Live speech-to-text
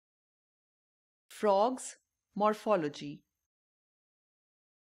Frogs, morphology.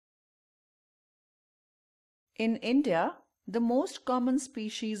 In India, the most common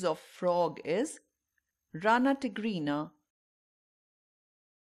species of frog is Rana tigrina.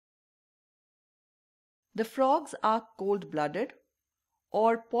 The frogs are cold-blooded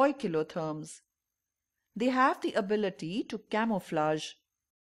or poikilotherms. They have the ability to camouflage.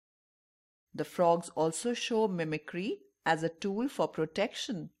 The frogs also show mimicry as a tool for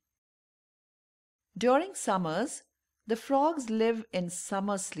protection. During summers, the frogs live in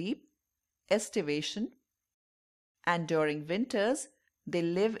summer sleep, estivation, and during winters, they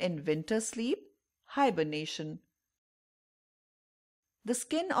live in winter sleep, hibernation. The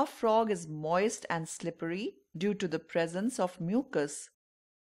skin of frog is moist and slippery due to the presence of mucus.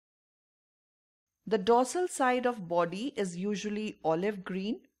 The dorsal side of body is usually olive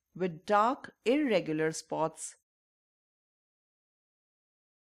green with dark, irregular spots.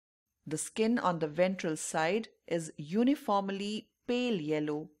 The skin on the ventral side is uniformly pale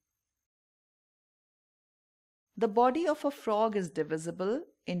yellow. The body of a frog is divisible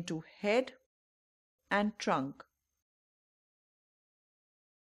into head and trunk.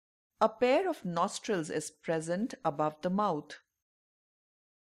 A pair of nostrils is present above the mouth.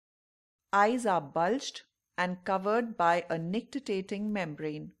 Eyes are bulged and covered by a nictitating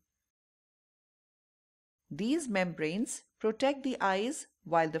membrane. These membranes protect the eyes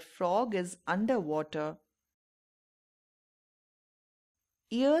while the frog is underwater.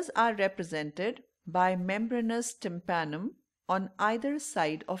 Ears are represented by membranous tympanum on either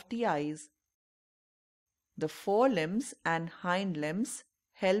side of the eyes. The forelimbs and hind limbs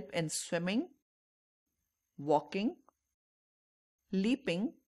help in swimming, walking,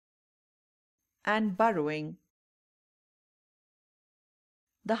 leaping, and burrowing.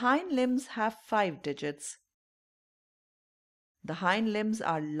 The hind limbs have 5 digits. The hind limbs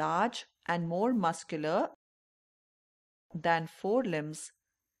are large and more muscular than forelimbs.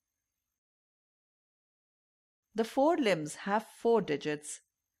 The forelimbs have 4 digits.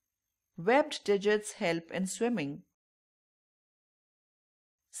 Webbed digits help in swimming.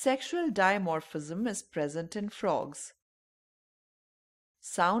 Sexual dimorphism is present in frogs.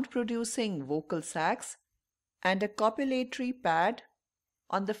 Sound-producing vocal sacs and a copulatory pad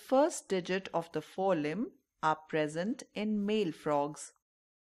on the first digit of the forelimb are present in male frogs.